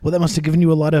Well, that must have given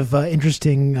you a lot of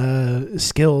interesting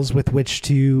skills with which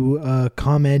to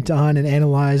comment on and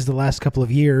analyze the last couple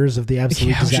of years of the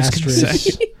absolutely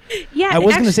disastrous. I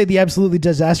was going to say the absolutely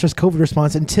disastrous COVID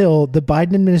response until the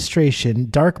Biden administration,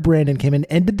 Dark Brandon, came and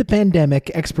ended the pandemic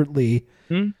expertly.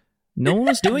 No one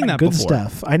was doing that Good before.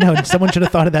 stuff. I know. Someone should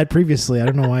have thought of that previously. I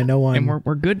don't know why no one. And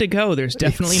we're good to go. There's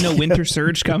definitely no winter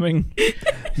surge coming.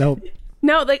 Nope.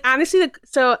 No, like honestly,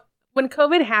 so when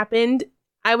COVID happened,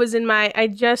 I was at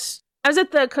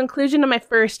the conclusion of my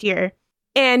first year.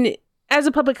 And as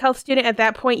a public health student at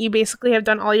that point, you basically have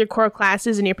done all your core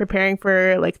classes and you're preparing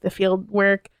for like the field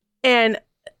work. And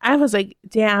I was like,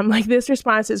 damn, like this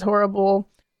response is horrible.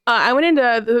 I went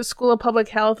into the School of Public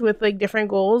Health with like different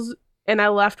goals, and I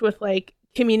left with like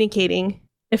communicating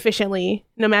efficiently,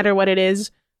 no matter what it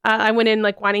is. I went in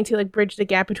like wanting to like bridge the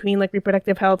gap between like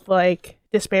reproductive health like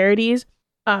disparities.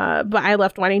 But I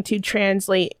left wanting to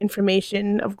translate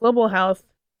information of global health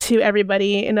to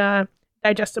everybody in a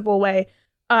digestible way.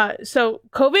 So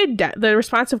the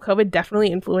response of COVID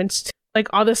definitely influenced like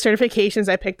all the certifications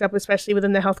I picked up, especially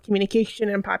within the health communication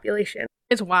and population.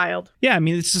 It's wild. Yeah, I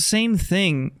mean, it's the same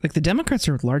thing. Like the Democrats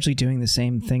are largely doing the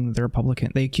same thing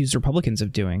that they accused Republicans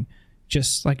of doing,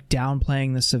 just like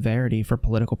downplaying the severity for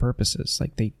political purposes.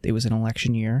 Like it was an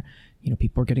election year.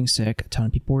 People were getting sick. A ton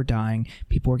of people were dying.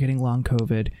 People were getting long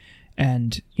COVID.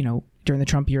 And, during the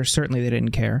Trump years, certainly they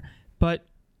didn't care. But,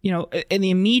 in the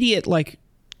immediate,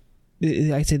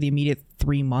 I'd say the immediate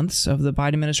 3 months of the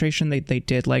Biden administration, they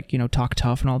did talk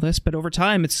tough and all this. But over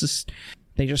time, it's just,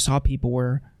 they just saw people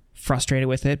were frustrated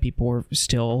with it. People were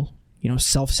still,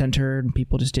 self-centered, and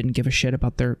people just didn't give a shit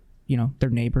about their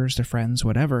neighbors, their friends,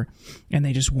 whatever. And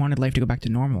they just wanted life to go back to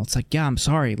normal. It's like, yeah, I'm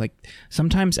sorry. Like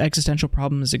sometimes existential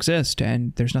problems exist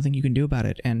and there's nothing you can do about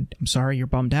it. And I'm sorry you're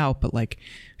bummed out, but like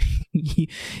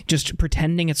just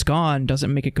pretending it's gone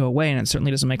doesn't make it go away. And it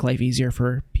certainly doesn't make life easier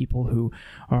for people who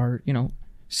are,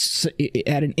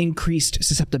 at an increased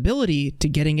susceptibility to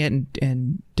getting it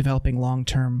and developing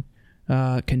long-term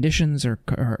conditions or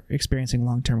experiencing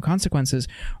long-term consequences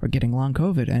or getting long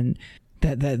COVID. And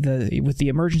that with the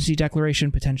emergency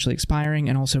declaration potentially expiring,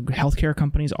 and also healthcare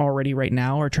companies already right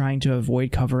now are trying to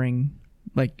avoid covering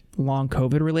like long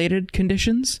COVID related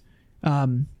conditions.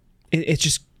 It's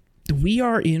just, we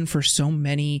are in for so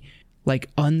many like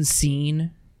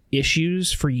unseen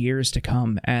issues for years to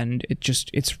come, and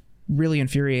it's really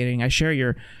infuriating. I share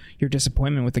your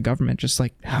disappointment with the government. Just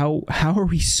like how are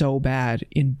we so bad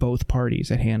in both parties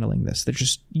at handling this? They're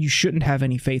just, you shouldn't have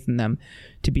any faith in them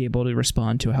to be able to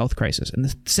respond to a health crisis. And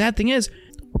the sad thing is,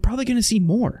 we're probably going to see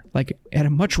more, like at a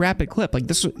much rapid clip. Like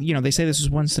this, they say this is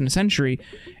once in a century,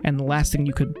 and the last thing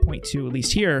you could point to, at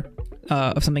least here,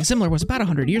 of something similar was about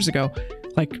 100 years ago.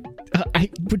 Like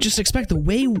I would just expect, the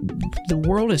way the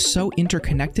world is so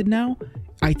interconnected now,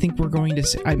 I think we're going to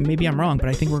see, maybe I'm wrong, but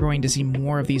I think we're going to see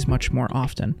more of these much more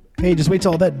often. Hey, just wait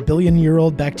till all that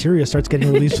billion-year-old bacteria starts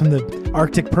getting released from the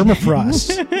Arctic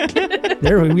permafrost.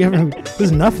 This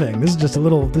is nothing. This is just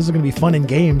this is going to be fun and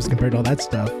games compared to all that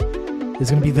stuff. It's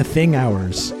going to be the thing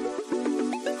hours.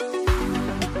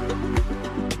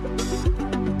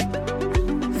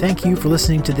 Thank you for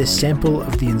listening to this sample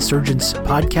of the Insurgents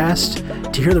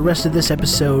podcast. To hear the rest of this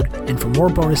episode and for more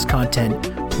bonus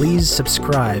content, please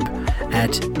subscribe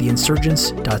at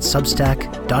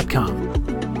theinsurgents.substack.com.